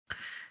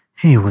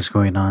Hey, what's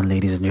going on,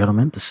 ladies and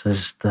gentlemen? This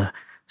is the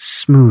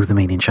Smooth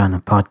Made in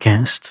China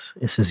podcast.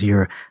 This is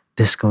your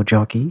disco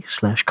jockey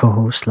slash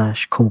co-host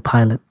slash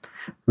co-pilot,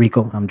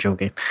 Rico. I'm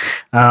joking.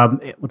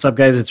 What's up,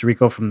 guys? It's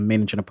Rico from the Made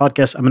in China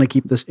podcast. I'm going to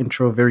keep this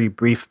intro very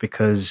brief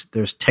because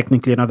there's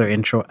technically another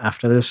intro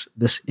after this.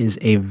 This is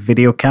a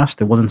video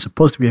cast. It wasn't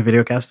supposed to be a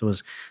video cast. It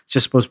was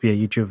just supposed to be a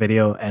YouTube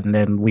video, and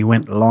then we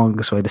went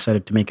long, so I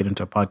decided to make it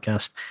into a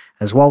podcast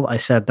as well. I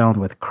sat down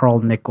with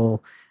Carl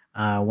Nickel,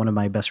 one of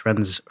my best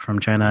friends from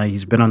China.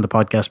 He's been on the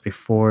podcast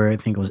before. I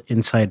think it was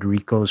Inside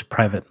Rico's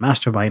Private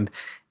Mastermind.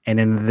 And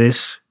in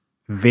this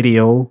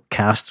video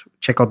cast,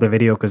 check out the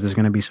video because there's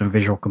going to be some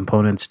visual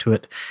components to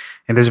it.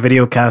 In this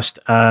video cast,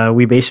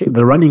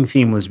 the running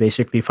theme was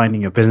basically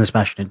finding your business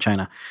passion in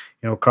China.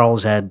 You know,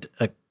 Carl's had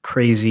a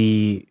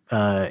crazy,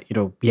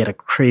 he had a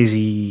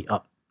crazy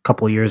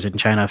couple years in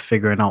China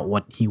figuring out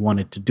what he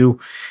wanted to do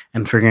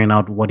and figuring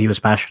out what he was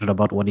passionate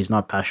about, what he's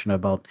not passionate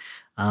about.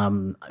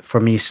 For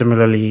me,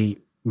 similarly,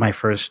 my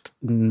first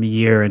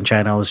year in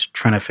China, I was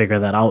trying to figure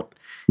that out.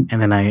 And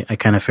then I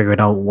kind of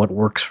figured out what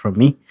works for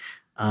me.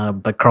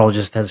 But Carl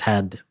just has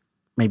had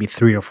maybe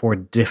 3 or 4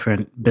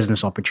 different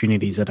business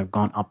opportunities that have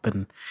gone up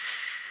and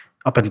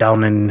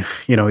down. And,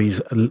 you know,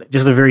 he's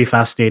just a very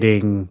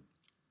fascinating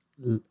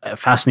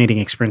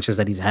experiences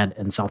that he's had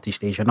in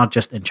Southeast Asia, not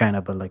just in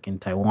China, but like in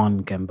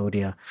Taiwan,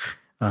 Cambodia,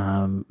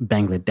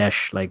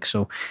 Bangladesh.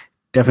 So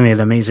definitely an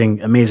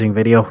amazing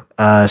video.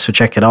 So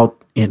check it out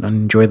and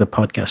enjoy the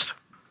podcast.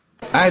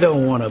 I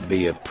don't want to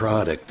be a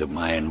product of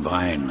my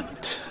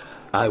environment.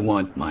 I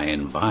want my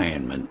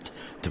environment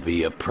to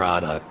be a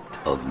product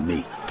of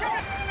me.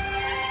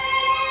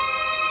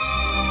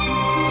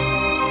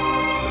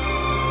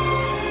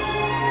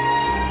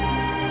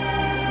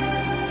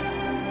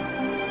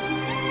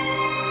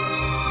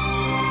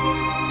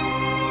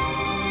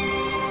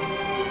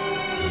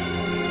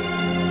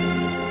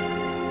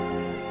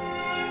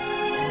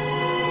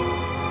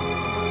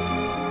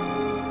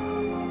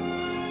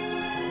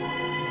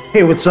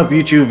 Hey, what's up,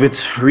 YouTube?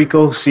 It's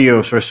Rico, CEO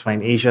of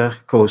Sourcefine Asia,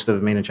 co-host of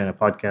the Made in China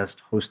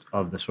podcast, host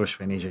of the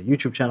Sourcefine Asia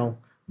YouTube channel.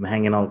 I'm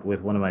hanging out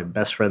with one of my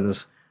best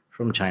friends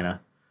from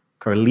China,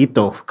 Carl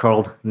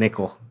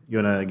Nickel. You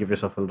want to give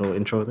yourself a little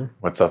intro there?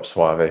 What's up,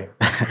 Suave?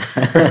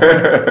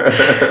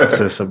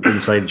 So some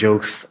inside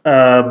jokes.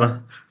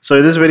 So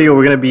in this video,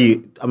 I'm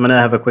going to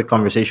have a quick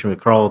conversation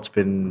with Carl. It's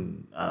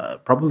been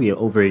probably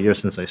over a year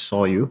since I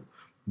saw you.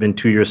 Been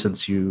 2 years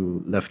since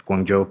you left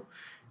Guangzhou.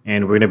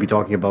 And we're going to be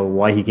talking about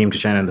why he came to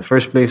China in the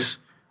first place,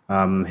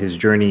 his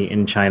journey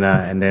in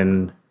China, and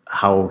then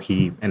how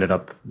he ended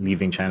up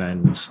leaving China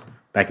and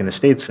back in the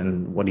States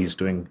and what he's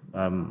doing,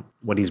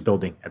 what he's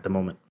building at the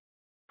moment.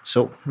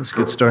 So let's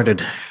get started.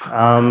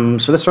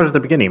 So let's start at the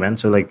beginning, man.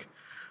 So let's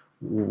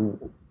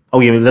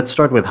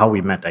start with how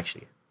we met,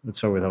 actually. Let's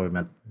start with how we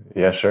met.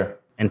 Yeah, sure.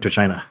 Enter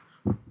China.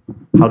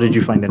 How did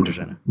you find Enter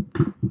China?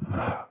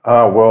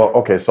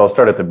 Okay, so I'll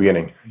start at the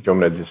beginning. Do you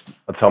want me to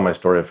I'll tell my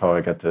story of how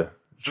I got to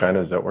China?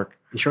 Does that work?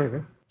 Sure.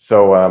 Okay.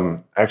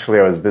 So actually,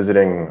 I was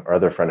visiting our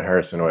other friend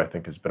Harrison, who I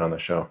think has been on the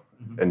show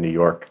in New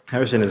York.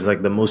 Harrison is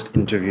like the most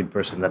interviewed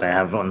person that I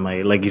have on my,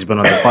 he's been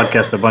on the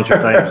podcast a bunch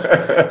of times.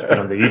 He's been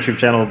on the YouTube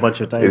channel a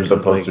bunch of times. He's the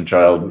poster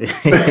child.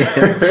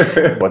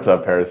 What's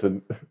up,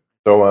 Harrison?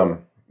 So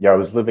I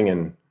was living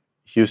in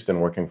Houston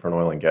working for an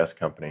oil and gas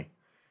company.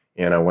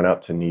 And I went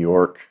out to New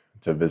York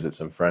to visit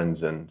some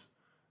friends and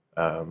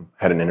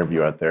had an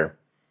interview out there.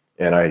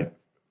 And I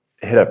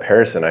hit up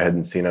Harrison. I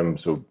hadn't seen him,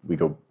 so we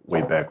go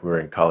way back. We were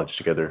in college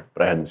together,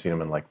 but I hadn't seen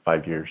him in like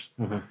 5 years.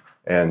 Mm-hmm.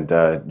 And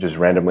just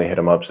randomly hit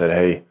him up, said,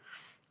 "Hey,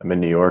 I'm in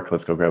New York.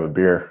 Let's go grab a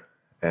beer."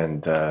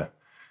 And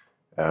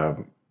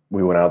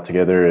we went out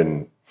together,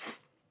 and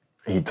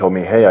he told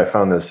me, "Hey, I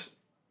found this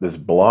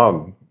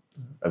blog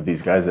of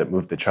these guys that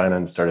moved to China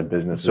and started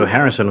businesses." So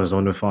Harrison was the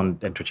one who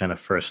found Enter China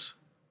first.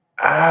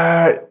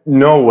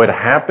 No, what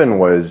happened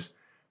was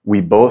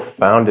we both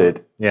found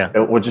it. Yeah.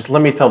 Well, just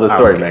let me tell the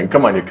story, man.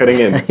 Come on, you're cutting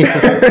in.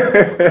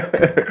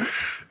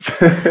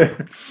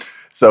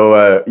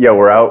 So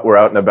we're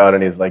out and about,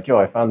 and he's like, "Yo,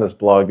 I found this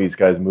blog. These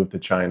guys moved to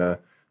China.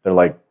 They're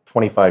like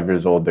 25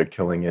 years old. They're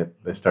killing it.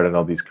 They started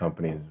all these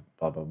companies,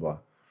 blah, blah, blah."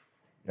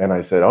 And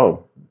I said,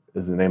 "Oh,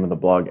 is the name of the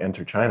blog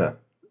Enter China?"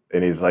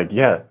 And he's like,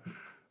 "Yeah."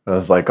 And I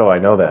was like, "Oh, I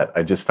know that.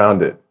 I just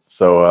found it."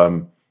 So,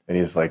 and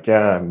he's like,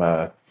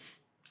 "Yeah,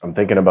 I'm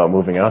thinking about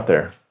moving out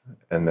there."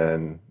 And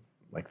then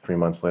like 3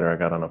 months later, I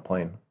got on a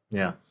plane.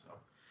 Yeah.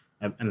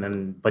 And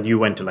then, but you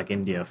went to like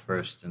India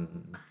first,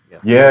 and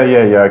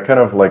Yeah. I kind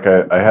of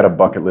I had a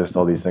bucket list,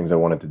 all these things I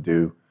wanted to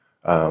do.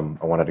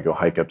 I wanted to go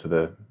hike up to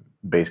the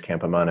base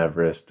camp of Mount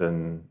Everest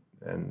and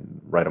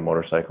ride a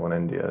motorcycle in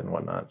India and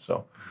whatnot.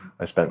 So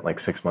I spent like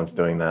 6 months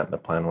doing that. The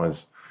plan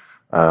was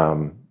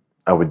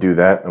I would do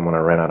that, and when I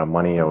ran out of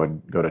money, I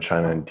would go to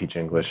China and teach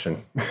English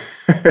and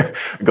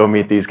go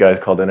meet these guys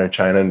called Enter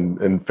China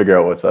and figure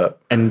out what's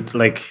up. And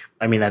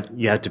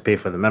you had to pay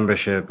for the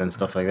membership and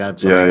stuff like that.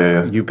 So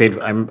Yeah. You paid.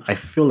 I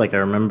feel like I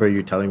remember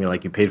you telling me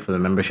you paid for the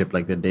membership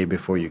like the day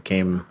before you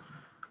came.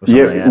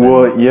 It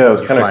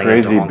was kind of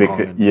crazy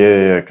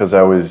because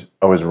I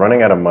was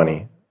running out of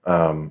money.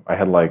 I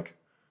had like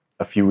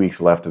a few weeks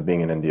left of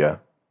being in India,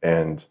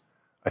 and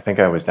I think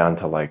I was down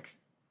to like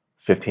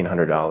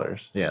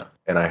 $1,500. Yeah.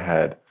 And I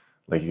had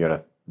like, you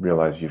gotta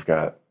realize you've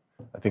got,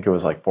 I think it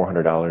was like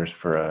 $400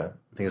 for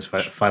I think it's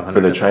 500 for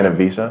the at China time.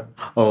 visa.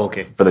 Oh,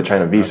 okay. For the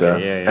China visa,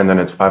 Okay, yeah. and then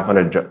it's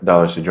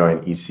 $500 to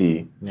join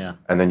EC. Yeah.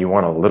 And then you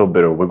want a little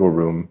bit of wiggle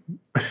room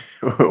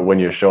when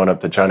you're showing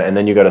up to China, and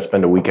then you got to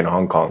spend a week in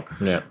Hong Kong,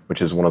 Yeah.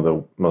 which is one of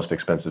the most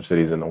expensive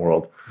cities in the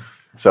world.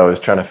 So I was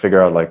trying to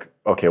figure out like,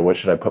 okay, what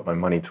should I put my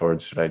money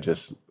towards? Should I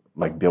just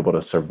like be able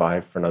to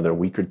survive for another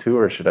week or two,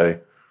 or should I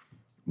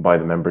buy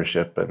the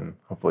membership and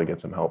hopefully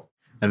get some help?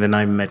 And then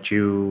I met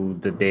you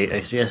the day, I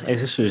guess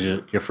this was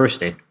your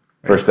first day.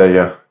 First day,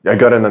 yeah. I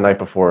got in the night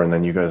before, and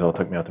then you guys all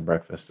took me out to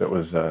breakfast. It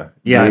was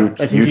Yeah,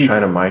 I think you,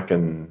 China, Mike,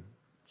 and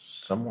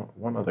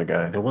one other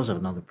guy. There was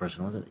another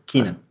person, was it?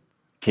 Keenan.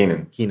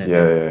 Keenan. Keenan,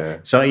 Yeah.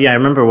 So yeah, I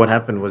remember what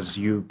happened was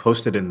you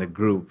posted in the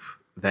group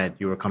that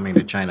you were coming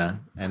to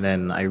China, and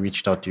then I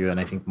reached out to you, and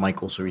I think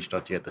Mike also reached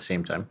out to you at the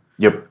same time.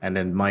 Yep. And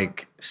then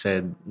Mike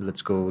said,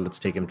 "Let's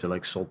take him to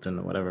like Sultan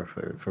or whatever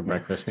for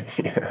breakfast."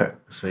 Yeah.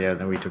 So yeah,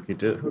 then we took you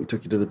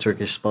to the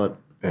Turkish spot.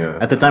 Yeah.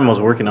 At the time, I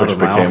was working out Which of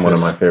my became office. one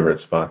of my favorite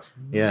spots.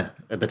 Yeah,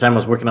 at the time I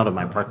was working out of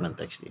my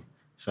apartment actually.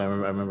 So I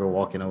remember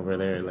walking over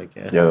there like.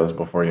 Yeah, that was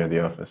before you had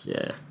the office.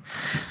 Yeah.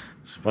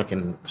 It's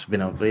fucking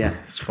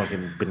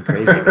been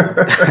crazy.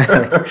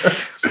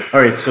 All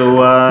right,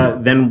 so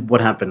then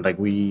what happened? Like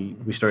we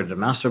started a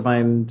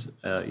mastermind.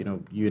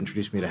 You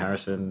introduced me to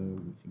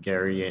Harrison,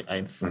 Gary.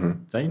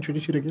 Did I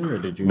introduce you to Gary, or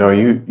did you? No,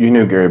 you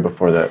knew Gary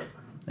before that.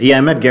 Yeah,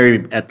 I met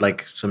Gary at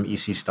like some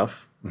EC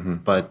stuff,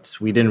 but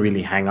we didn't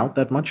really hang out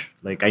that much.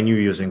 Like I knew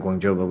he was in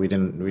Guangzhou, but we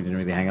didn't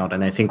really hang out.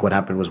 And I think what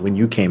happened was when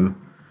you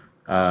came,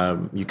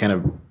 you kind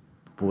of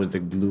were the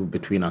glue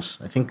between us.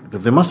 I think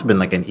there must have been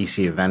like an EC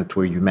event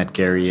where you met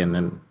Gary, and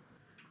then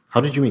how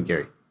did you meet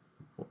Gary?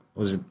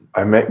 Was it?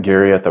 I met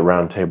Gary at the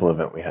round table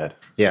event we had.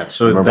 Yeah,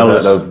 so Remember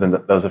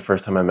that was the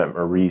first time I met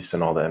Maurice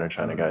and all the Inner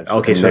China guys.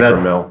 Okay, and so Nick that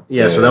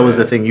Ramil. so that was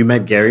the thing. You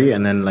met Gary,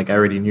 and then like I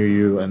already knew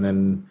you, and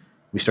then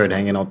we started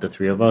hanging out, the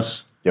three of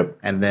us. Yep.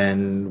 And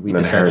then we And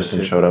then decided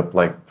Harrison showed up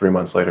like 3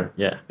 months later.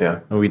 Yeah. Yeah.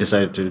 And we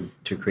decided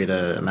to create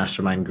a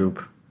mastermind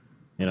group,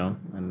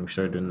 and we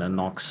started doing the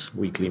Knox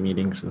weekly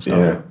meetings and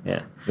stuff.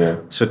 Yeah.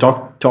 So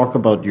talk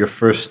about your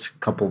first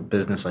couple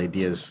business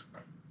ideas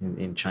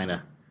in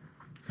China.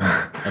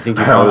 I think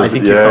you found.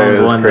 It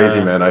was one.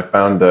 crazy, man. I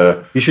found.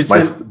 You should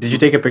did you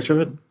take a picture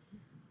of it?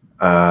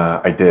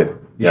 I did.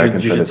 You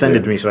should send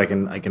it to me so I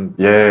can.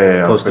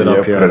 Yeah. Post it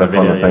up here Put it on up the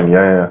on the video, thing.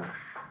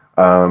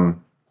 Yeah.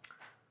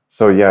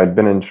 So yeah, I'd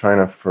been in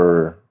China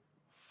for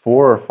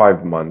 4 or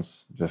 5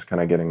 months, just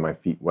kind of getting my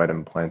feet wet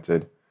and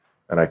planted,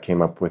 and I came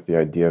up with the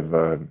idea of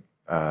a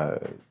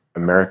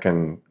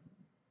American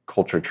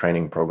culture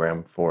training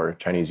program for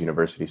Chinese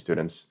university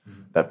students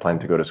that plan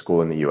to go to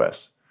school in the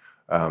U.S.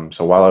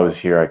 So while I was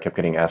here, I kept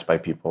getting asked by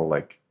people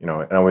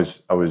and I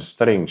was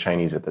studying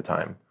Chinese at the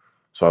time.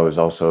 So I was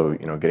also,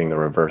 getting the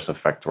reverse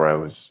effect where I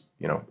was,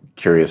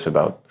 curious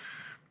about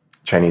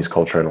Chinese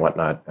culture and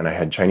whatnot. And I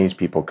had Chinese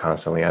people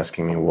constantly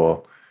asking me,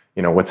 well,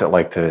 what's it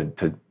like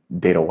to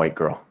date a white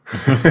girl?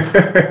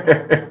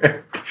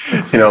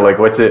 Like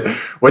what's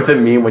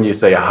it mean when you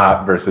say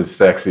hot versus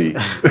sexy?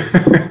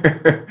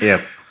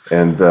 Yeah.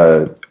 And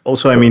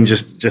also, I mean,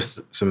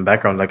 just some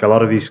background. Like a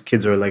lot of these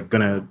kids are like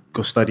gonna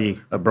go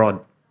study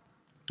abroad,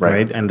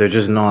 right? And they're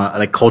just not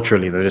like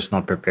culturally, they're just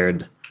not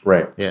prepared.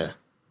 Right. Yeah.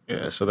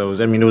 So that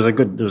was. I mean, it was a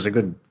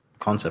good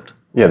concept.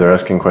 Yeah, they're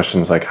asking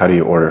questions like, how do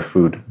you order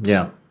food?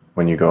 Yeah.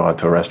 When you go out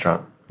to a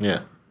restaurant.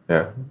 Yeah.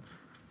 Yeah.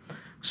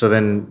 So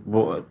then,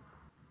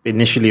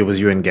 initially it was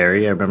you and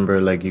Gary. I remember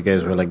like you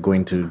guys were like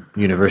going to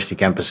university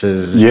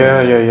campuses.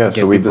 Yeah.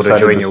 So we decided to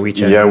join your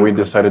WeChat. Yeah, we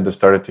decided to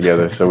start it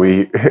together. So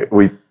we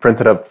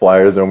printed up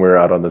flyers when we were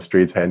out on the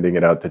streets handing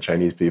it out to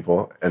Chinese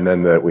people, and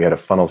then we had a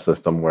funnel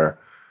system where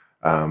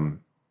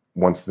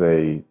once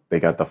they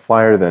got the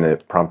flyer, then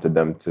it prompted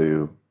them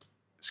to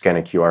scan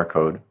a QR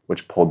code,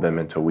 which pulled them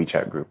into a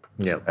WeChat group.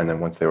 Yeah. And then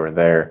once they were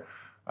there,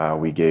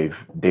 we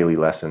gave daily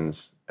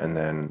lessons, and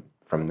then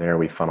from there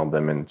we funneled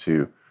them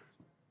into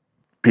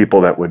people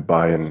that would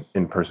buy an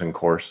in-person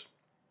course,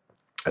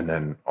 and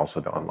then also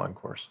the online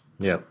course.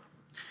 Yeah.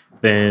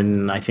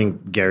 Then I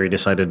think Gary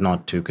decided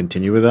not to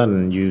continue with that,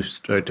 and you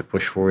started to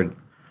push forward.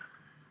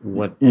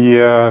 What?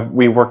 Yeah,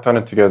 we worked on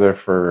it together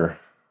for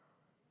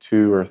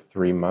 2 or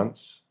 3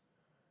 months,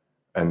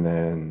 and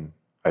then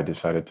I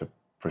decided to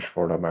push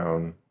forward on my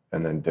own,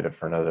 and then did it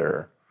for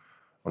another,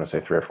 I want to say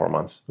 3 or 4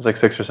 months. It was like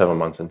 6 or 7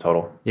 months in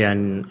total. Yeah,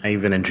 and I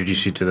even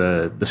introduced you to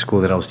the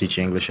school that I was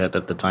teaching English at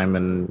the time,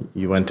 and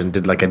you went and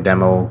did like a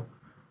demo.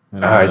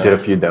 I did a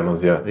few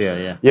demos, yeah.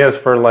 Yeah. Yeah, it's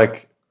for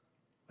like,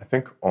 I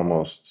think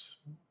almost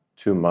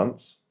 2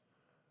 months.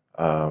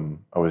 I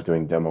was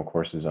doing demo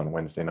courses on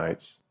Wednesday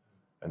nights,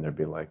 and there'd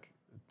be like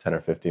 10 or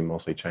 15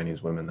 mostly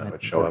Chinese women that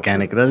would show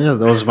organic. That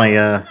was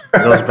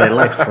my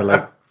life for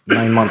like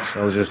 9 months.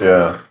 I was just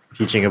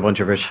teaching a bunch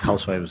of rich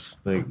housewives.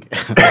 Like,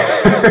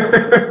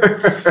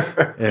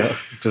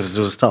 it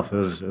was tough. It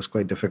was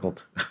quite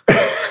difficult.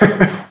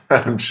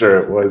 I'm sure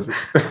it was.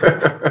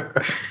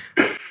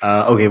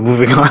 Okay,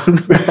 moving on.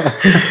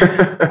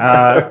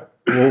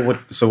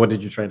 So what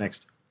did you try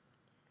next?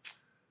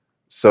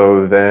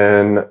 So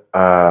then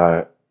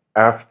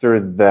after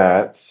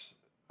that,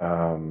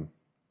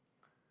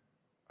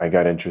 I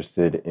got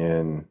interested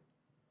in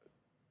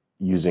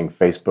using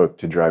Facebook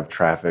to drive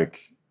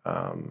traffic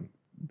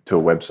to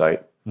a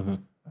website. Mm-hmm.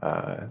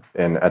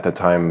 And at the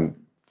time,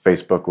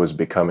 Facebook was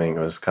becoming, it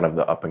was kind of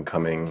the up and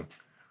coming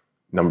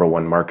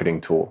 #1 marketing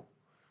tool.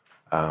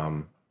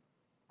 And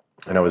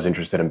I was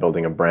interested in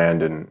building a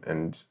brand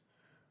and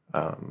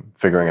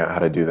figuring out how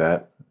to do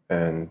that.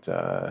 And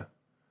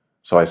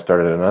so I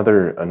started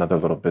another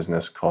little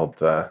business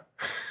called, I'm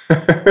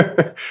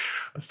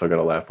still going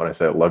to laugh when I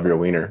say it, Love Your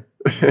Wiener,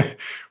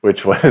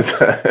 which was,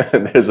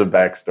 there's a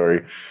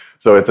backstory.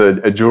 So it's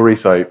a jewelry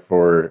site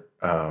for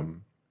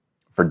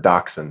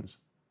dachshunds,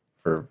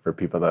 for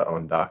people that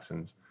own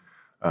dachshunds.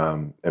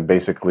 And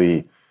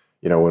basically,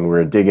 you know, when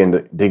we're digging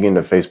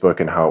into Facebook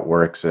and how it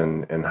works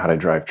and how to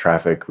drive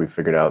traffic, we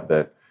figured out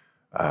that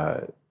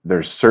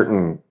there's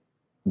certain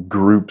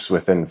groups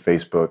within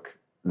Facebook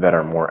that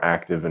are more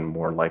active and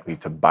more likely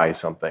to buy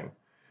something.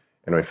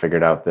 And we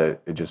figured out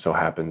that it just so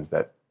happens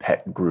that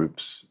pet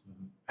groups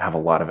have a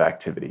lot of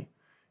activity.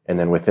 And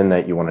then within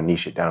that, you want to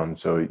niche it down.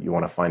 So you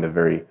want to find a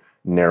very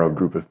narrow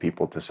group of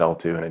people to sell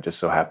to. And it just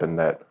so happened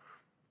that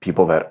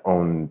people that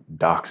own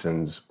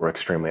dachshunds were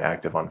extremely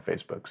active on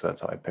Facebook. So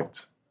that's how I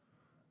picked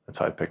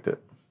it.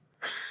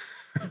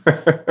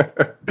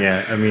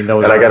 Yeah, I mean, that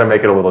was. And I got to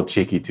make it a little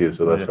cheeky too,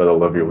 so that's where the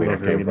Love Your Wiener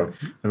came from.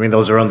 I mean,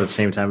 those were around the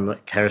same time.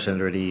 Like Harrison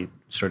already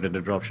started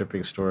a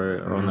dropshipping store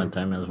around that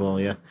time as well.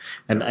 Yeah,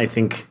 and I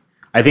think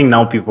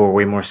now people are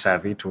way more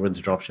savvy towards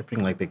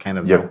dropshipping. Like they kind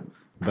of know.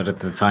 But at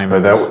the time,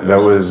 but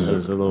that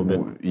was a little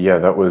bit. Yeah,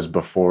 that was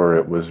before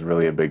it was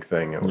really a big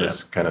thing. It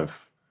was kind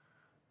of,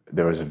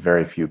 there was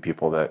very few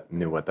people that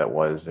knew what that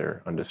was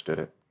or understood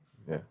it.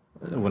 Yeah.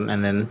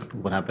 And then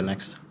what happened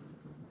next?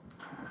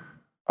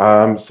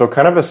 So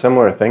kind of a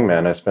similar thing,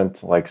 man. I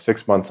spent like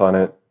 6 months on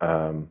it.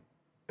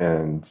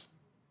 And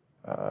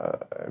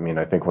I mean,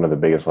 I think one of the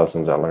biggest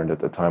lessons I learned at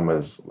the time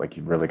was like,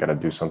 you've really got to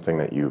do something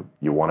that you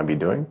want to be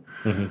doing,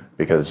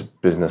 because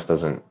business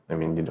doesn't, I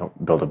mean, you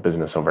don't build a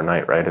business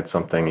overnight, right? It's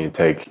something you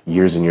take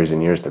years and years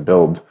and years to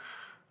build.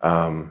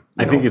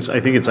 I think it's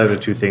either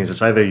two things.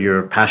 It's either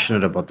you're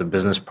passionate about the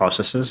business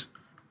processes,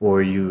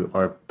 or you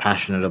are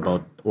passionate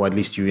about, or at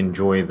least you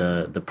enjoy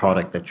the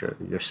product that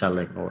you're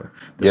selling or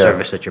the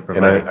service that you're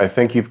providing. And I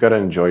think you've got to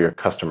enjoy your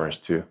customers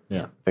too.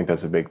 Yeah, I think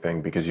that's a big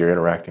thing because you're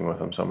interacting with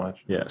them so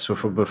much. Yeah. So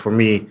for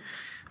me,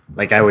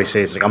 like I always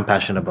say, it's like I'm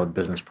passionate about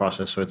business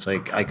process. So it's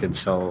like I could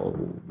sell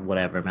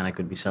whatever, man. I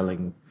could be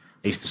selling.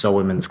 I used to sell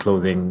women's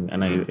clothing,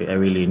 and I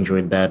really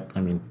enjoyed that.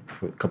 I mean,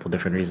 for a couple of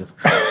different reasons.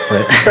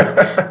 But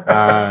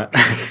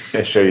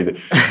I show you the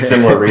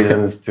similar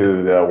reasons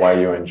to why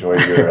you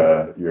enjoyed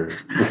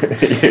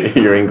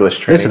your English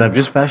training. Listen, I'm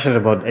just passionate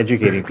about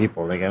educating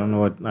people. Like I don't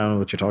know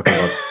what you're talking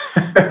about.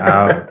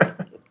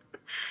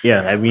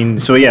 Yeah, I mean,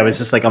 so yeah, it's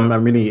just like I'm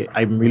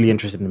really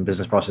interested in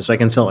business process. So I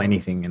can sell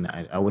anything, and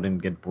I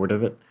wouldn't get bored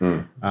of it.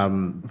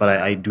 But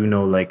I do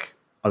know like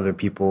other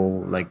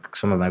people, like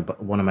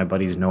one of my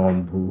buddies know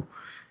him, who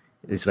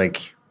is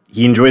like,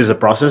 he enjoys the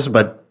process,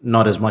 but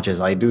not as much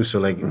as I do. So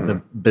like the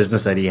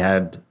business that he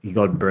had, he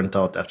got burnt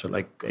out after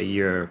like a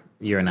year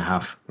and a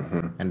half,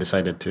 and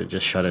decided to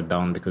just shut it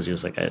down because he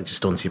was like, I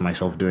just don't see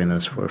myself doing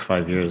this for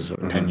 5 years or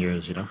 10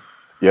 years, you know?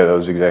 Yeah, that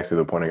was exactly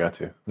the point I got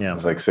to. Yeah. It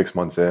was like 6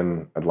 months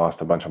in, I'd lost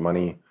a bunch of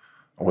money.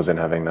 I wasn't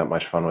having that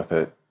much fun with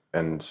it.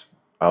 And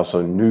I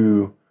also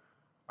knew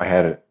I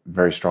had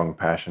very strong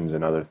passions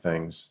in other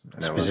things.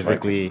 And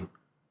specifically?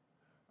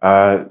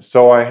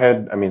 So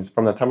I mean,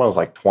 from the time I was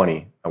like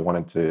 20, I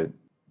wanted to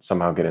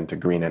somehow get into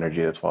green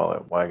energy. That's why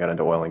I got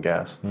into oil and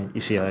gas. You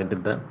see how I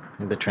did that?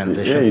 The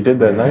transition? Yeah, you did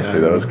that nicely.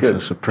 That was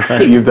good. So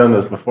professional. You've done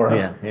this before,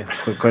 huh? Yeah,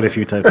 quite a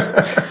few times.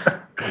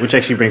 Which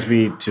actually brings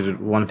me to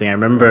one thing. I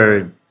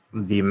remember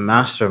the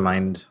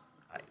mastermind.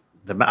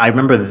 The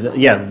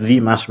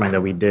mastermind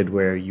that we did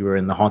where you were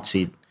in the hot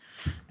seat,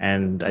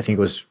 and I think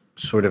it was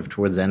sort of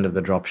towards the end of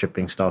the drop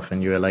shipping stuff,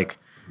 and you were like,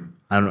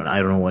 I don't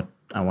know what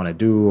I want to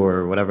do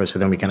or whatever. So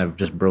then we kind of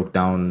just broke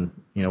down,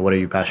 you know, what are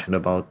you passionate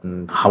about,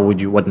 and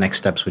what next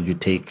steps would you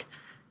take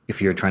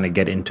if you're trying to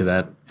get into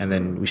that? And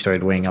then we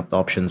started weighing up the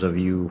options of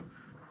you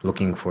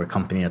looking for a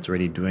company that's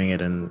already doing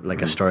it and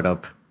like a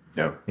startup.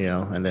 Yeah. You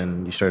know, and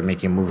then you started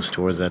making moves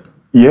towards that.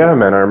 Yeah,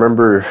 man. I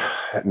remember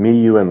me,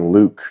 you, and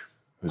Luke,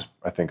 who's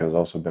I think has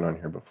also been on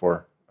here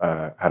before,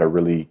 had a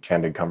really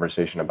candid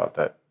conversation about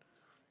that.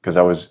 Because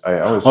I was.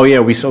 Oh yeah,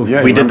 we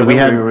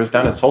was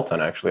down at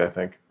Sultan actually, I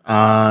think.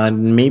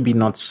 Maybe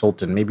not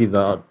Sultan,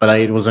 but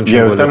I wasn't sure.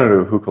 Yeah, it was down at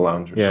a hookah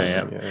lounge or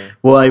something. Yeah.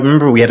 Well, I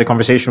remember we had a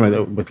conversation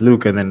with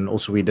Luke, and then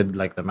also we did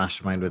like the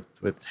mastermind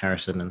with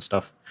Harrison and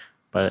stuff.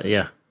 But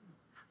yeah,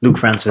 Luke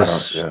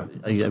Francis.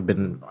 I've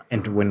been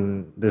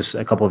when there's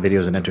a couple of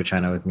videos in Enter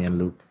China with me and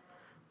Luke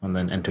on the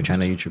Enter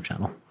China YouTube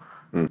channel.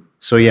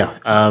 So yeah,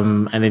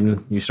 and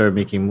then you started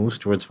making moves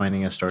towards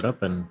finding a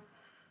startup and.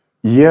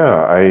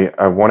 Yeah,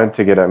 I wanted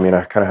to get, I mean,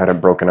 I kind of had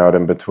it broken out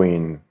in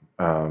between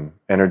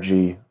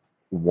energy,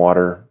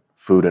 water,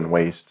 food, and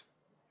waste.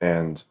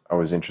 And I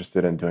was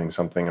interested in doing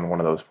something in one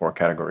of those four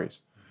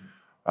categories.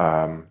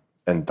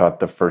 And thought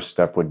the first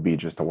step would be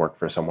just to work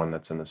for someone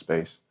that's in the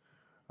space.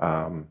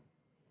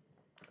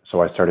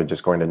 So I started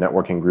just going to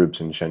networking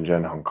groups in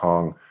Shenzhen, Hong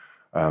Kong,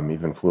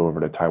 even flew over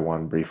to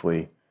Taiwan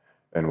briefly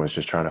and was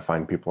just trying to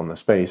find people in the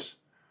space.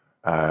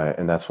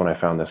 And that's when I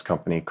found this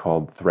company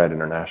called Thread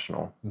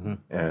International.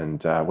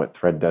 And what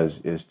Thread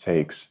does is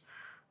takes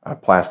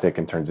plastic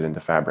and turns it into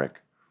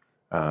fabric.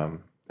 And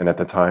at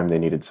the time, they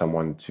needed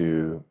someone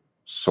to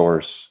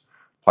source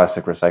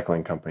plastic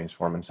recycling companies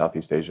for them in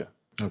Southeast Asia.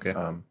 Okay.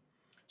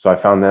 So I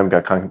found them,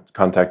 got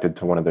contacted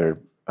to one of their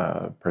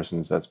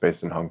persons that's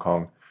based in Hong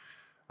Kong.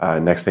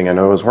 Next thing I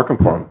know, I was working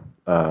for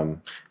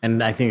them.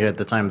 And I think at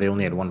the time they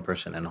only had one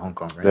person in Hong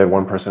Kong, right? They had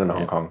one person in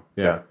Hong Kong.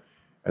 Yeah.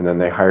 And then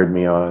they hired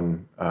me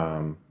on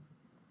kind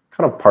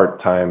of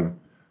part-time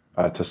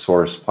to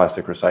source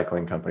plastic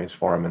recycling companies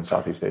for them in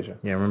Southeast Asia.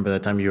 Yeah, I remember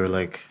that time you were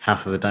like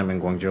half of the time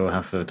in Guangzhou,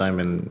 half of the time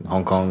in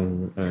Hong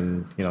Kong,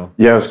 and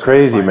Yeah, it was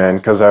crazy, man.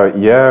 Because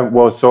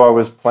so I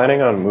was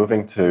planning on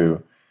moving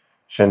to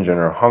Shenzhen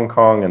or Hong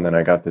Kong, and then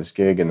I got this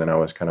gig, and then I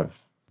was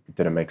it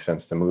didn't make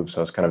sense to move, so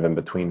I was kind of in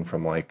between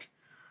from like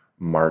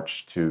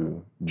March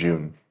to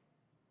June.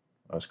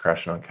 I was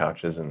crashing on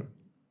couches and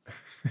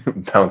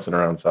bouncing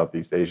around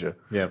Southeast Asia.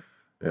 Yeah.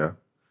 Yeah.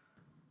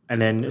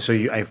 And then, so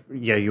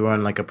you were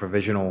on like a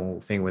provisional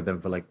thing with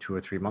them for like 2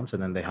 or 3 months,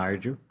 and then they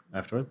hired you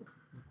afterward?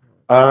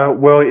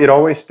 Well, it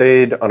always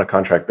stayed on a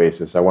contract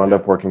basis. I wound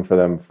up working for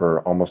them for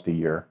almost a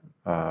year,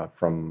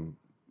 from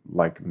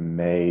like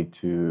May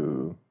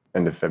to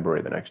end of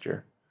February the next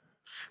year.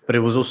 But it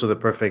was also the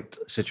perfect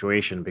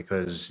situation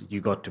because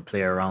you got to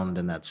play around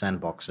in that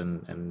sandbox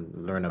and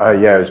learn about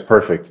Yeah, it was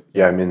perfect.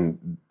 Yeah, I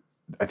mean,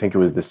 I think it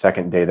was the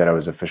second day that I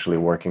was officially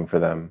working for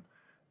them.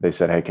 They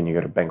said, hey, can you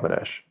go to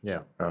Bangladesh? Yeah.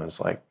 And I was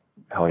like,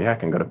 hell yeah, I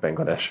can go to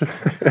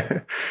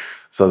Bangladesh.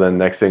 So then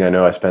next thing I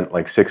know, I spent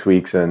like 6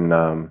 weeks in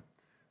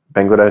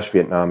Bangladesh,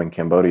 Vietnam, and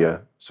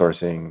Cambodia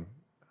sourcing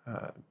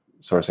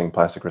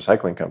plastic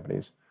recycling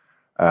companies.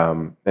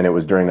 And it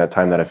was during that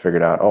time that I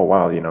figured out, oh,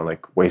 wow,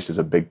 like waste is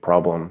a big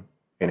problem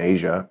in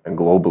Asia and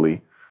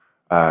globally,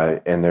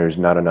 and there's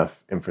not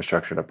enough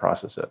infrastructure to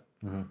process it.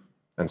 Mm-hmm.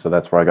 And so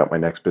that's where I got my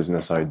next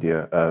business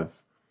idea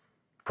of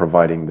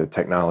providing the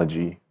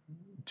technology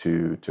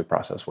to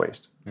process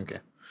waste. Okay.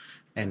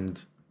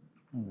 And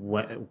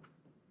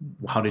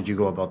how did you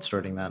go about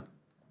starting that?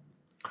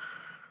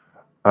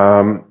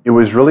 It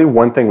was really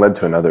one thing led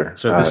to another.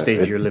 So at this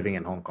stage, you're living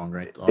in Hong Kong,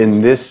 right?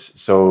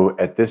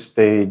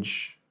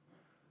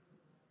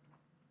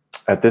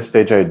 At this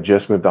stage, I had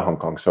just moved to Hong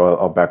Kong. So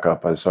I'll back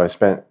up. So I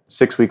spent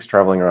 6 weeks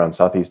traveling around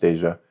Southeast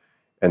Asia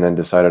and then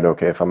decided,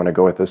 okay, if I'm going to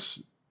go with this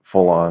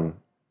full on,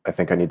 I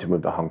think I need to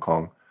move to Hong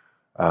Kong.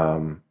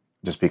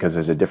 Just because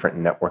there's a different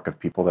network of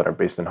people that are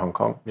based in Hong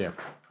Kong. Yeah.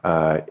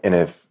 And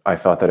if I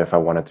thought that if I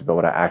wanted to be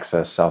able to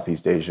access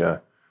Southeast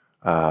Asia,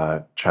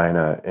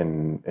 China,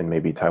 and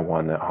maybe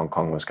Taiwan, that Hong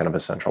Kong was kind of a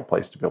central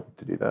place to be able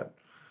to do that.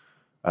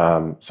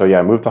 So yeah,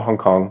 I moved to Hong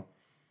Kong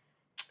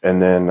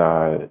and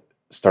then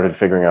started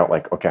figuring out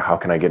like, okay, how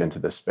can I get into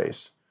this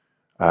space?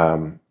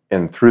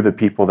 And through the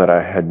people that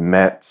I had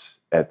met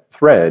at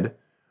Thread,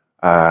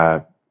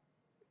 I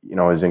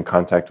was in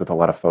contact with a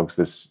lot of folks.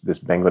 This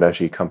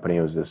Bangladeshi company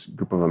was this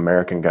group of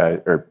American guys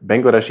or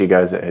Bangladeshi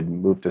guys that had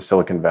moved to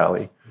Silicon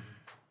Valley.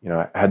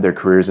 Had their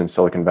careers in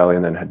Silicon Valley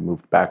and then had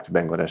moved back to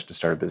Bangladesh to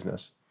start a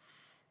business.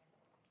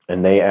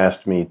 And they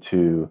asked me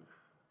to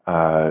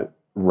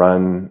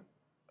run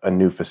a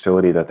new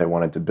facility that they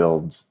wanted to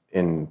build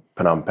in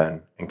Phnom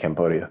Penh in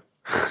Cambodia.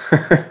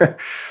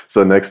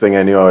 So next thing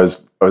I knew, I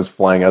was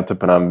flying out to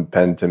Phnom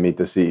Penh to meet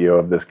the CEO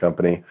of this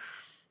company,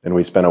 and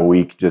we spent a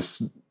week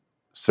just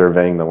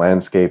surveying the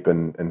landscape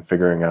and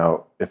figuring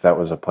out if that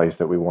was a place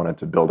that we wanted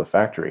to build a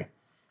factory.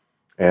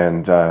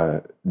 And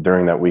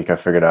during that week, I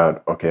figured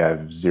out, okay, I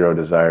have zero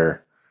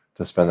desire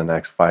to spend the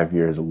next 5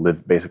 years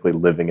basically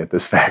living at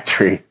this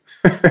factory.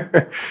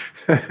 Would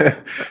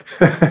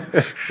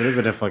have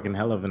been a fucking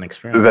hell of an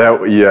experience.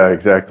 Yeah,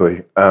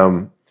 exactly.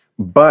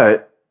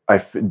 But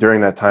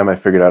during that time, I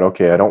figured out,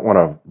 okay, I don't want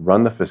to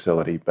run the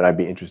facility, but I'd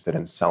be interested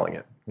in selling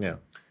it. Yeah.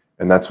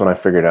 And that's when I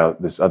figured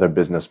out this other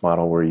business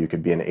model where you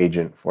could be an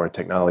agent for a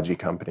technology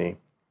company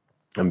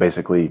and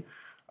basically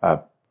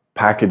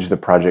package the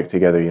project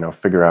together,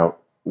 figure out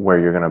where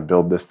you're going to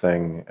build this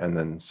thing and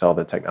then sell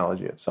the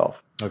technology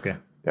itself. Okay.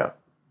 Yeah.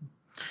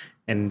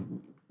 And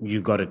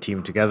you got a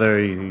team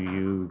together,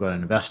 you got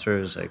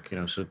investors, so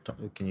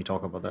can you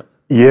talk about that?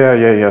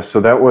 Yeah. So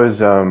that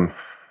was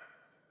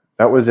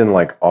in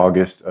like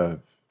August of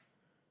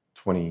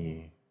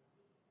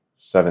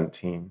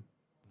 2017.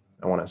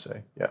 I want to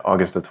say,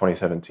 August of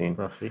 2017,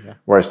 roughly, yeah.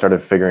 Where I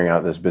started figuring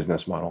out this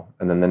business model.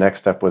 And then the next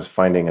step was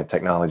finding a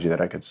technology that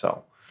I could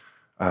sell.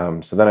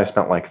 So then I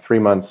spent like 3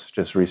 months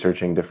just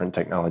researching different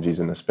technologies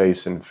in the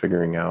space and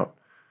figuring out,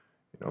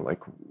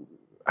 like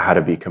how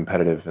to be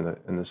competitive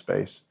in the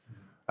space.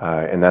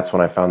 And that's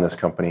when I found this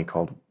company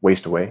called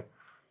Waste Away.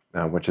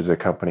 which is a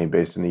company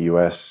based in the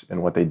U.S.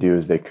 And what they do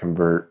is they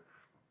convert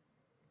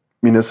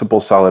municipal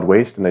solid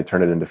waste and they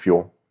turn it into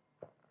fuel.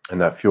 And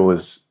that fuel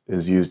is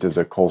used as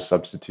a coal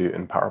substitute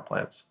in power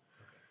plants.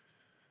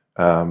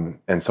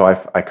 And so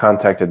I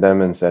contacted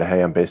them and said,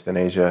 hey, I'm based in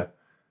Asia.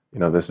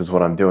 This is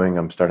what I'm doing.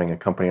 I'm starting a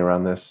company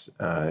around this,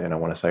 and I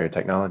want to sell your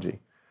technology.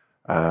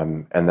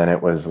 And then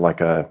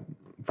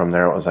from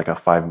there, it was like a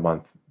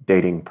 5-month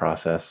dating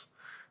process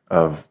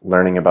of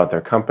learning about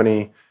their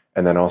company,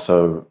 and then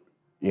also,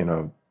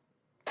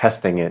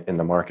 testing it in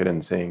the market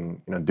and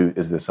seeing,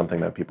 is this something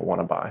that people want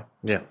to buy?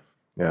 Yeah.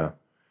 Yeah.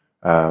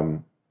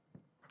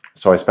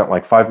 So I spent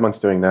like 5 months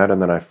doing that,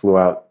 and then I flew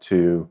out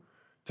to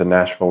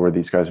Nashville, where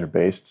these guys are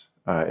based,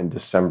 in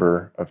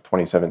December of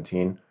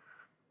 2017,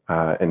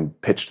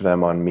 and pitched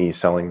them on me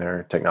selling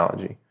their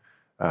technology.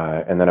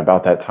 And then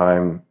about that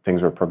time,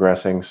 things were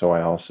progressing, so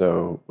I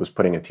also was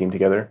putting a team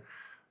together.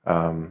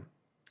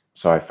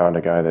 So I found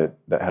a guy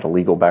that had a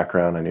legal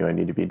background. I knew I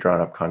needed to be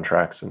drawing up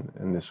contracts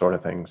and this sort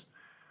of things.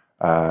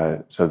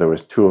 So there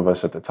was 2 of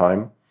us at the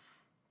time.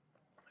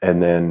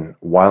 And then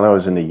while I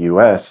was in the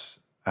U.S.,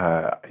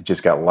 I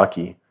just got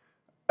lucky.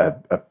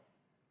 A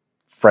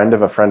friend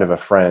of a friend of a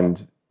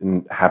friend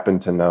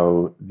happened to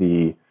know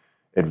the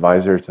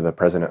advisor to the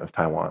president of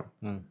Taiwan.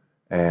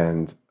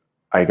 And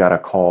I got a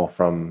call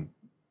from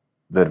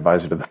the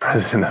advisor to the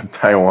president of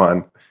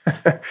Taiwan.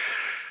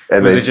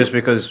 And was it just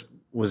because,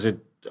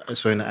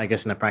 I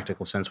guess in a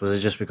practical sense, was it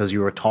just because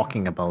you were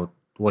talking about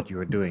what you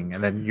were doing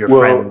and then your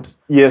friend so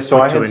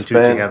put 2 and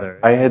 2 together?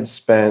 I had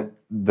spent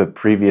the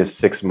previous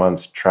 6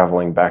 months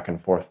traveling back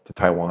and forth to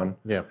Taiwan.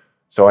 Yeah.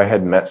 So I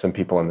had met some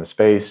people in the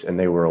space, and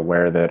they were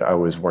aware that I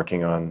was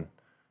working on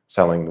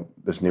selling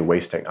this new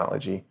waste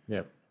technology.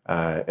 Yeah.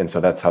 And so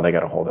that's how they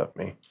got a hold of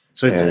me.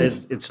 So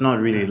it's not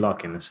really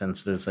luck in a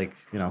sense. There's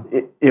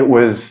It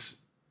was,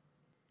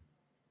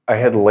 I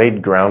had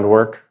laid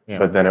groundwork, Yeah.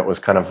 but then it was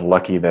kind of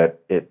lucky that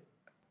it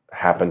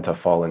happened to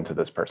fall into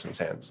this person's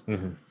hands.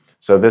 Mm-hmm.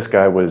 So this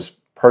guy was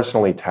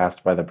personally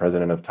tasked by the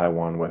president of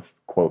Taiwan with,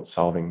 quote,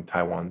 solving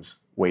Taiwan's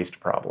waste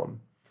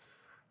problem.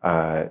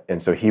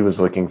 And so he was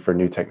looking for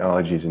new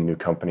technologies and new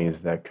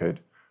companies that could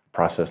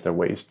process their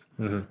waste.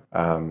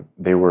 Mm-hmm.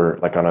 They were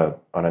like on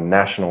a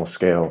national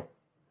scale,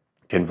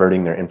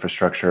 converting their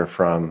infrastructure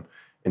from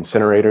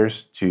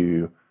incinerators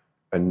to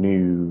a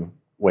new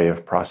way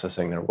of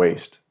processing their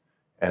waste.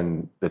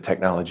 And the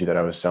technology that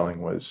I was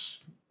selling was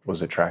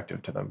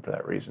attractive to them for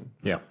that reason.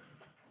 Yeah.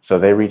 So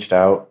they reached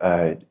out,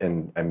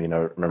 and I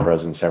remember I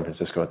was in San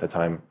Francisco at the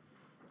time,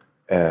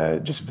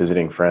 just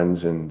visiting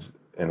friends and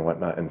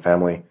whatnot and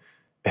family.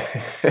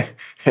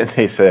 And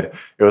they said,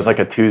 it was like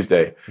a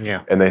Tuesday.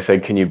 Yeah. And they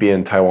said, can you be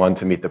in Taiwan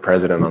to meet the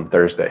president on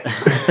Thursday?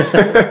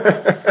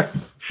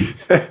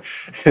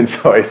 And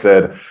so I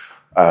said,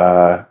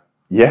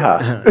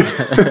 yeah.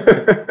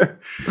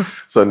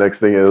 So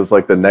next thing, it was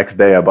like the next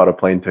day I bought a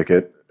plane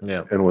ticket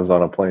and was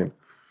on a plane.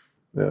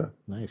 Yeah.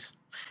 Nice.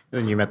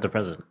 Then you met the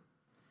president.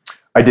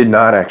 I did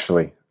not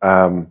actually.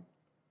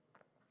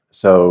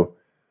 So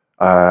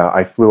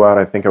I flew out,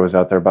 I think I was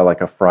out there by like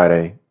a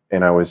Friday,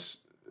 and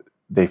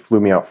they flew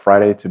me out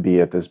Friday to be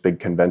at this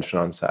big convention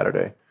on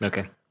Saturday.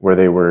 Okay.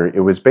 Where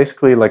it was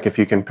basically like, if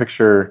you can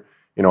picture,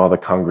 all the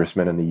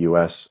congressmen in the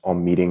U.S. all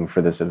meeting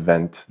for this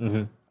event.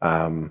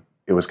 Mm-hmm.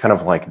 It was kind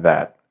of like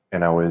that.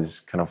 And I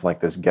was kind of like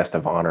this guest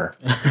of honor.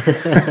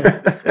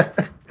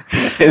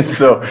 And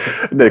so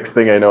next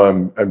thing I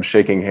know, I'm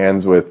shaking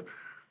hands with,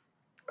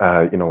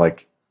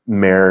 like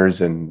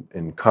mayors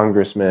and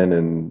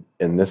congressmen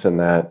and this and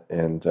that.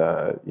 And,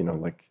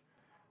 like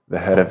the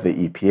head of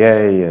the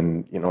EPA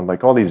and,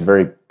 like all these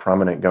very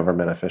prominent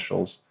government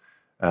officials.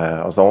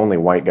 I was the only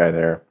white guy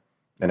there.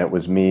 And it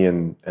was me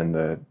and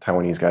the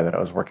Taiwanese guy that I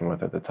was working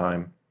with at the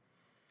time.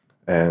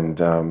 And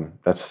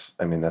that's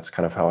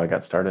kind of how I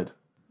got started.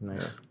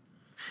 Nice. Yeah.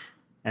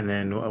 And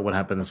then what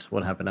happened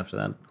after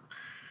that?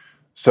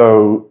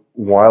 So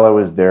while I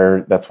was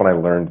there, that's when I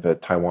learned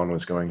that Taiwan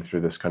was going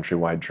through this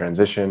countrywide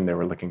transition. They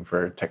were looking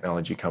for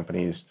technology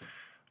companies,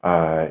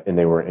 and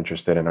they were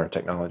interested in our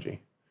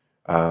technology.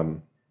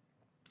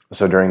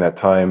 So during that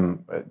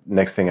time,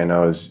 next thing I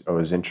know is I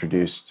was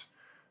introduced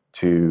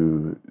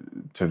to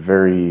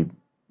very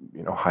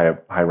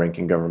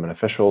high-ranking government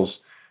officials,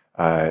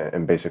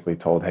 and basically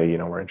told, hey,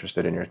 we're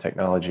interested in your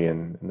technology,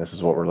 and this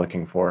is what we're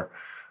looking for.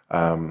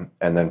 And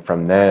then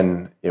from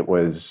then, it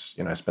was,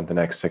 I spent the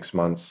next 6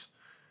 months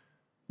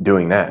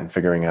doing that and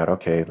figuring out,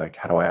 okay, like,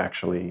 how do I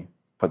actually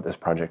put this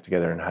project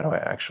together, and how do I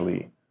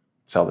actually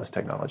sell this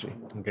technology?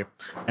 Okay.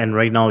 And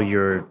right now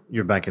you're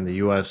back in the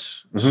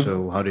US. Mm-hmm.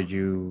 So how did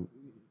you,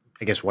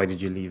 I guess, why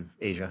did you leave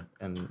Asia,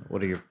 and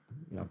what are your,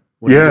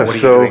 what are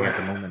you doing at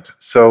the moment?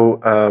 So,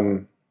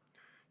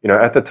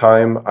 at the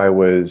time I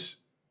was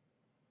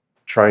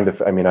trying to,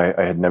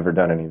 I had never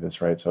done any of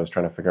this, right? So I was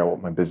trying to figure out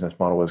what my business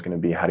model was going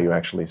to be. How do you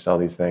actually sell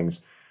these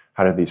things?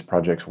 How do these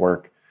projects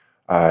work?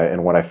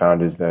 And what I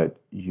found is that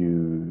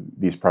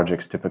these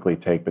projects typically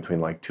take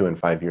between like 2 and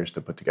 5 years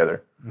to put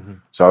together. Mm-hmm.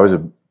 So I was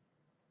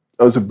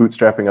a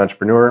bootstrapping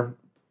entrepreneur.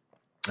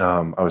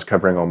 I was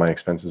covering all my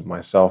expenses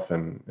myself,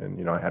 and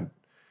I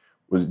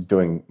was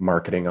doing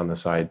marketing on the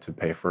side to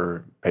pay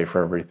for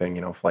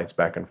everything, flights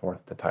back and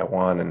forth to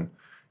Taiwan, and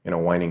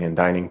wining and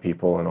dining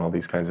people and all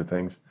these kinds of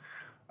things.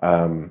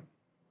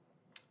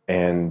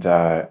 And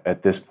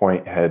at this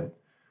point had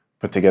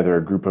put together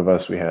a group of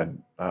us. We had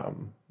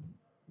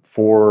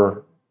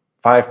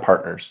 5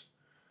 partners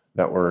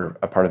that were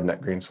a part of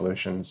NetGreen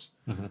Solutions.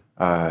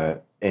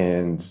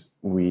 And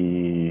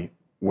we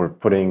were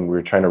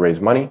trying to raise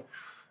money.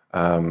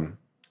 And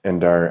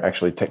our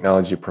actually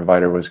technology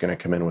provider was going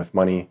to come in with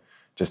money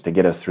just to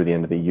get us through the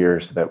end of the year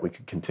so that we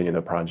could continue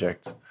the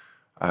project.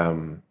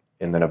 And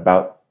then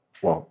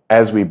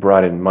as we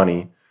brought in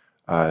money,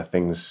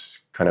 things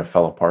kind of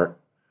fell apart.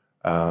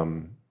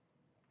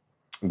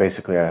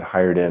 Basically, I had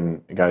hired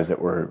in guys that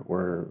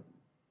were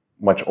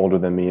much older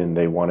than me, and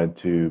they wanted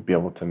to be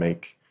able to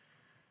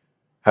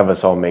have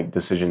us all make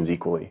decisions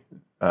equally,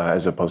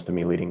 as opposed to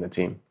me leading the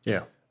team.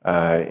 Yeah.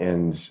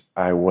 And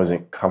I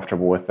wasn't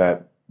comfortable with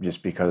that,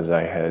 just because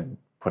I had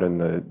put in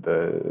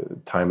the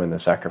time and the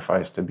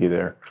sacrifice to be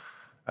there.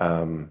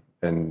 And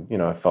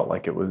I felt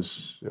like it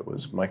was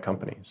my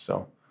company.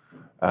 So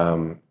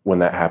when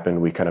that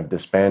happened, we kind of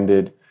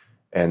disbanded,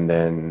 and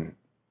then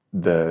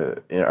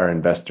our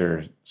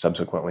investor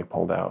subsequently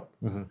pulled out,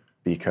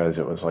 because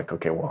it was like,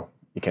 okay, well,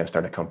 you can't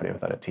start a company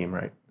without a team,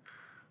 right?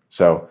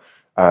 So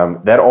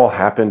that all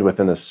happened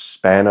within the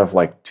span of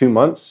like 2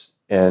 months,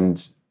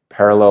 and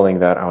paralleling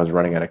that, I was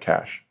running out of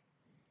cash.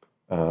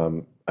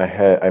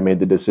 I made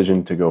the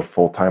decision to go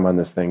full time on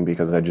this thing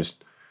because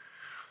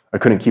I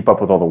couldn't keep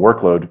up with all the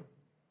workload,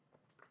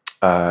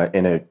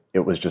 and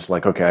it was just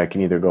like, okay, I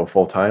can either go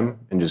full time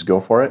and just go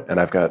for it, and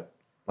I've got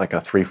like a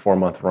 3-4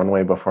 month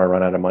runway before I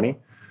run out of money,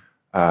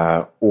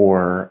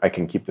 or I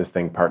can keep this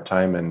thing part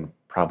time and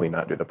probably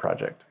not do the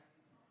project.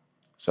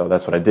 So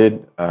that's what I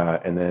did,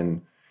 and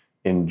then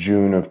in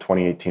June of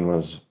 2018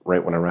 was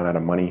right when I ran out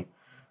of money.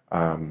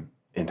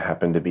 It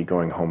happened to be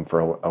going home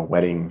for a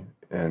wedding.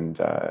 And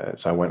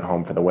so I went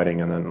home for the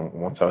wedding, and then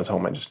once I was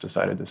home, I just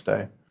decided to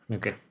stay.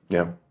 Okay.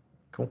 Yeah.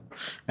 Cool.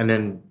 And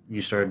then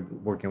you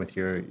started working with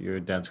your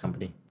dad's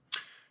company.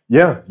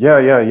 Yeah.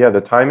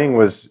 The timing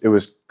was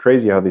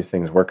crazy how these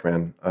things work,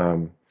 man.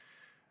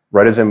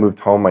 Right as I moved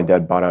home, my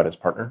dad bought out his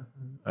partner.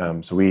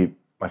 So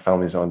my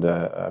family's owned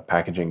a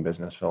packaging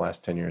business for the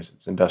last 10 years.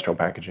 It's industrial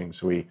packaging.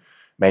 So we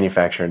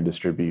manufacture and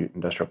distribute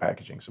industrial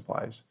packaging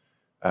supplies.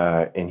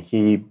 And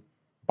he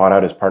bought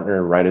out his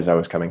partner right as I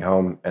was coming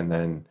home, and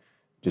then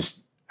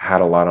just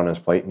had a lot on his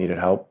plate, needed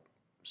help.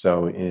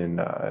 So in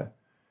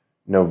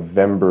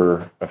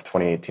November of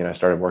 2018, I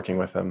started working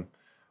with him,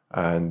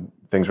 and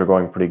things were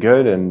going pretty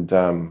good, and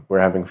we're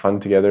having fun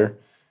together,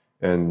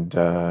 and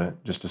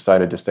just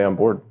decided to stay on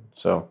board.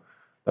 So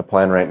the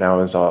plan right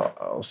now is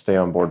I'll stay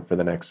on board for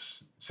the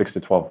next 6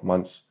 to 12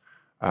 months,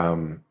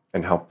 and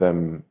help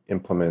them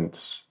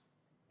implement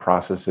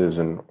processes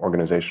and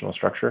organizational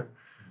structure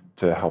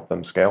to help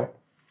them scale.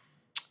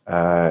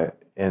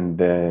 And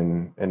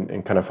then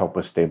kind of help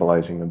with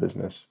stabilizing the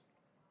business,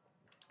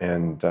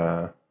 and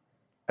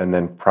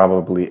then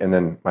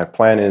my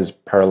plan is,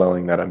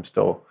 paralleling that, I'm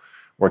still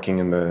working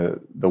in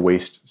the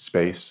waste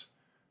space.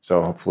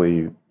 So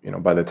hopefully,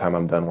 by the time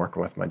I'm done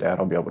working with my dad,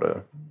 I'll be able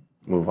to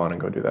move on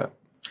and go do that.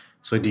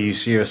 So do you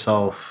see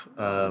yourself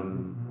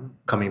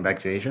coming back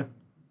to Asia?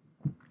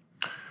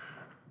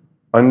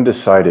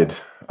 Undecided.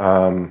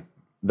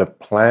 The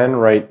plan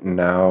right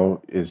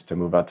now is to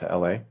move out to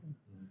LA.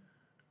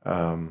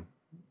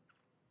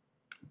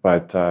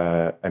 But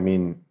I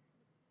mean,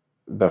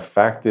 the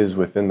fact is,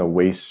 within the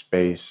waste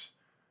space,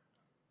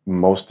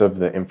 most of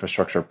the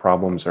infrastructure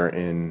problems are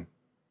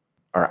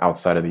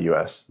outside of the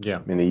U.S. Yeah.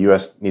 I mean, the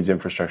U.S. needs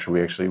infrastructure.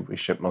 We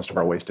ship most of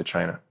our waste to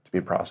China to be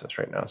processed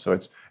right now. So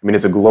it's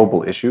a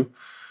global issue,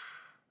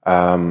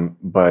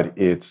 but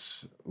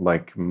it's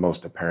like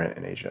most apparent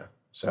in Asia.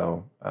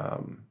 So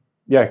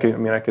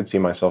I could see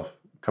myself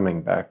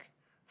coming back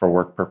for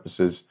work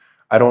purposes.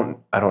 I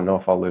don't know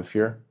if I'll live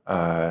here.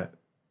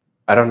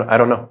 I don't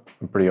know.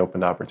 I'm pretty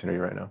open to opportunity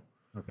right now.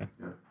 Okay.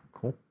 Yeah.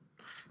 Cool.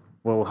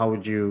 Well, how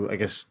would you, I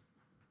guess,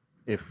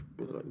 if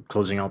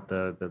closing out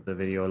the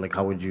video, like,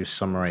 how would you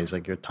summarize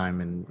like your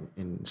time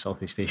in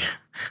Southeast Asia?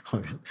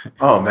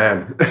 Oh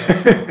man,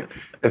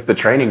 it's the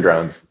training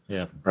grounds.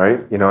 Yeah.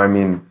 Right.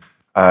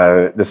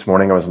 This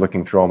morning I was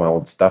looking through all my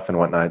old stuff and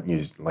whatnot,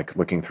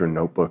 looking through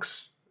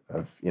notebooks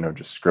of,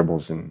 just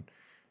scribbles and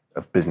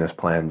of business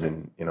plans,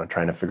 and,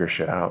 trying to figure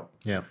shit out.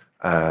 Yeah.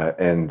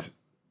 And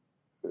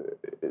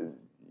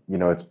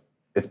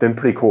it's been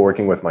pretty cool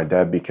working with my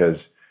dad,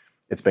 because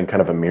it's been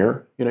kind of a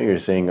mirror. You're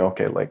seeing,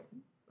 okay, like,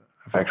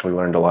 I've actually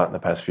learned a lot in the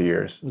past few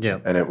years. Yeah.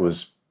 And it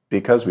was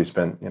because we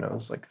spent, it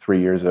was like 3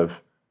 years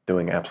of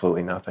doing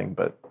absolutely nothing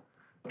but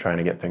trying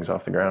to get things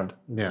off the ground.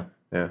 Yeah.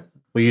 Yeah.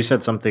 Well, you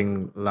said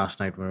something last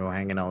night when we were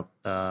hanging out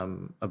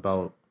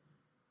about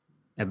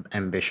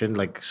ambition,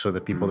 like, so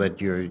the people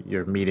that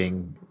you're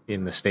meeting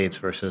in the States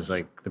versus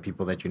like the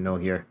people that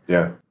here.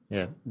 Yeah.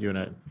 Yeah. Do you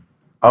want to?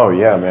 Oh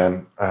yeah,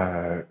 man.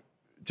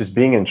 Just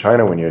being in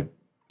China when you're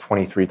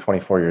 23,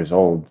 24 years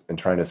old and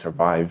trying to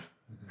survive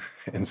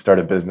and start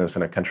a business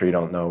in a country you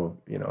don't know,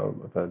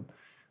 with a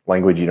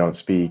language you don't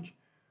speak.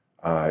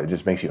 It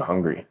just makes you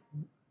hungry,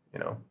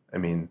 I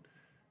mean,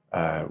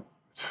 God,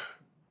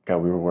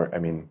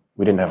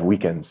 we didn't have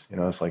weekends,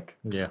 it's like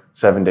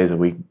 7 days a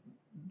week,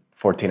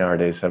 14-hour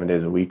days, 7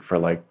 days a week for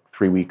like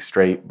 3 weeks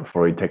straight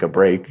before we'd take a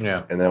break.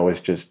 Yeah. And that was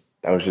just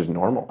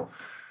normal.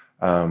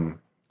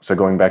 So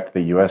going back to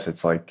the US,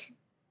 it's like,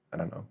 I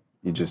don't know,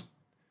 you just,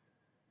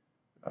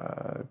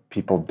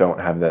 people don't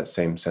have that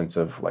same sense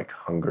of like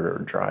hunger or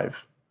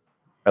drive.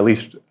 At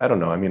least, I don't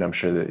know. I mean, I'm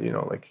sure that,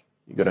 like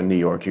you go to New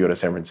York, you go to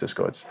San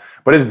Francisco,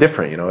 but it's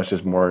different, it's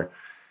just more,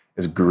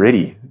 it's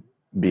gritty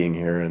being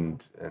here.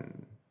 And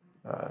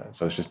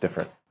so it's just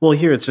different. Well,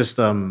 here it's just,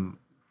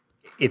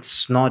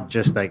 it's not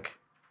just like,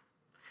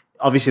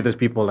 obviously there's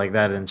people like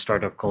that in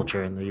startup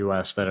culture in the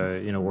US that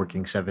are,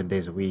 working 7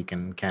 days a week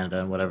in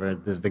Canada and whatever.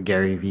 There's the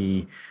Gary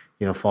V,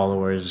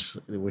 followers,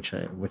 which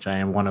I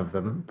am one of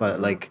them. But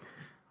like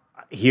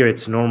here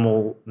it's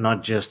normal,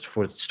 not just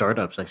for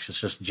startups. Like it's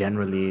just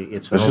generally,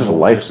 it's just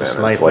life,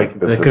 man. Life. Like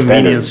the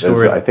convenience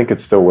store. I think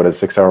it's still, what, a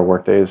 6-hour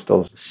workday is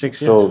still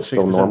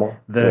normal.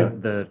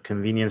 The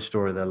convenience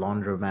store, the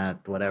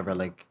laundromat, whatever,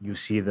 like you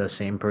see the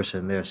same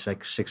person there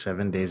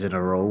 6-7 days in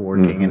a row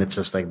working, and it's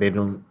just like they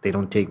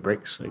don't take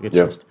breaks. Like it's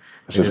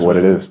just what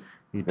it is.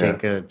 You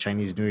take a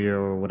Chinese New Year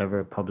or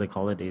whatever public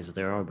holidays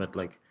there are, but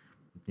like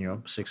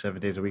 6-7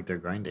 days a week they're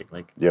grinding.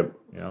 Like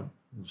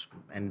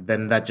and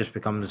then that just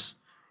becomes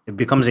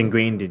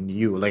ingrained in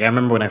you. Like I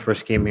remember when I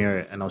first came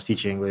here and I was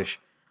teaching English,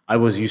 I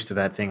was used to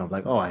that thing of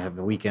like, oh, I have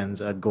the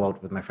weekends. I'd go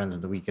out with my friends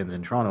on the weekends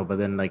in Toronto. But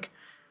then like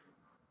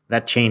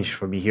that changed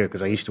for me here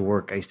because I used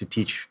to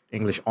teach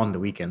English on the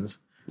weekends.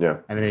 Yeah.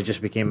 And then it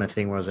just became a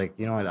thing where I was like,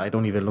 I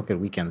don't even look at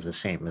weekends the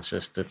same. It's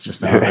just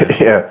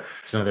another,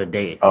 it's another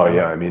day. Oh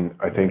yeah. I mean,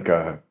 I think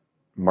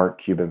Mark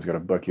Cuban's got a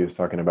book. He was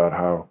talking about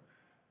how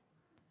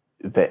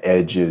the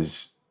edge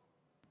is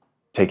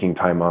taking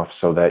time off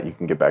so that you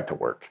can get back to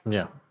work.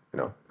 Yeah.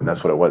 And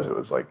that's what it was. It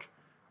was like,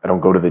 I don't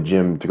go to the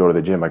gym to go to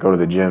the gym. I go to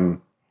the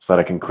gym so that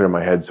I can clear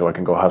my head so I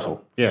can go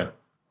hustle. Yeah.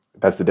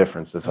 That's the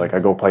difference. It's like I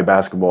go play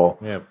basketball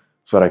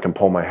so that I can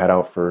pull my head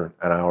out for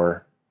an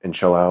hour and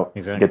chill out,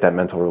 get that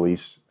mental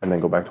release, and then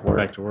go back to work.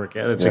 Back to work.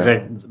 Yeah, that's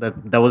exactly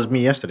that was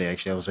me yesterday,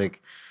 actually. I was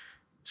like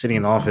sitting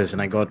in the office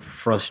and I got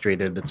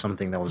frustrated at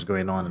something that was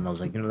going on, and I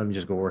was like, let me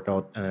just go work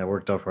out. And I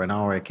worked out for an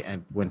hour. I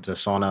went to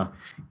sauna,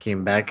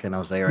 came back, and I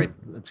was like, all right,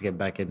 let's get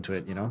back into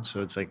it,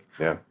 So it's like,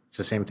 it's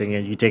the same thing.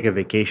 And you take a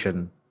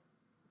vacation,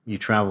 you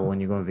travel when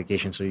you go on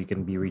vacation so you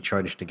can be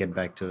recharged to get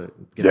back to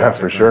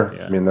for sure.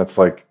 Yeah. I mean, that's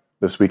like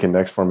this weekend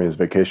next for me is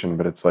vacation,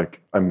 but it's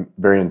like I'm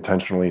very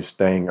intentionally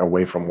staying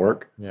away from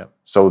work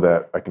so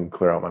that I can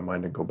clear out my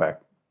mind and go back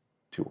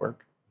to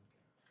work.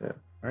 Yeah.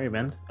 All right,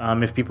 man.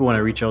 If people want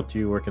to reach out to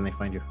you, where can they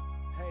find you?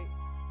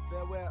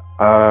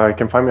 You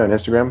can find me on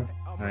Instagram.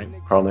 All right.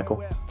 Carl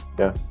Nickel.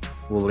 Yeah.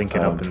 We'll link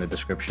it up in the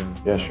description.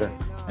 Yeah, sure.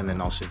 And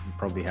then also you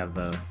probably have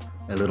a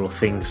little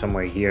thing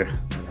somewhere here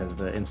that has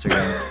the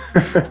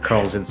Instagram,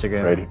 Carl's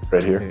Instagram.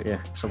 Right here?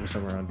 Yeah,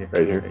 somewhere around here.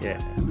 Right here?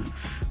 Yeah.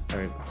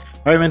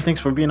 All right, man. Thanks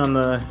for being on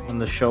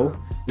the show.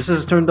 This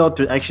has turned out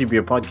to actually be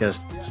a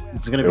podcast.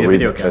 It's going to be a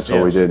video cast. That's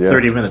what we did,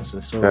 30 minutes.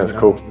 That's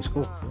cool. It's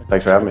cool.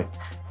 Thanks for having me.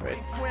 Right.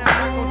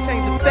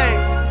 Change a thing.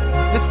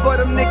 This for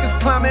them niggas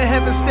climbing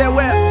heaven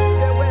stairwell.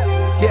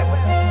 Yeah.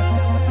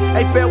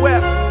 Hey,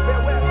 farewell.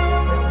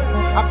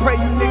 I pray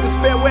you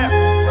niggas farewell.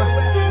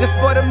 This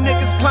for them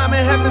niggas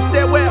climbing heaven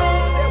stairwell.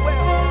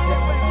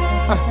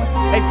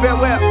 Hey,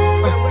 farewell.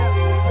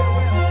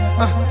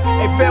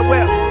 Hey,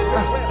 farewell.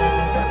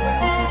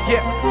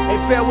 Yeah. Hey,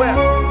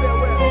 farewell.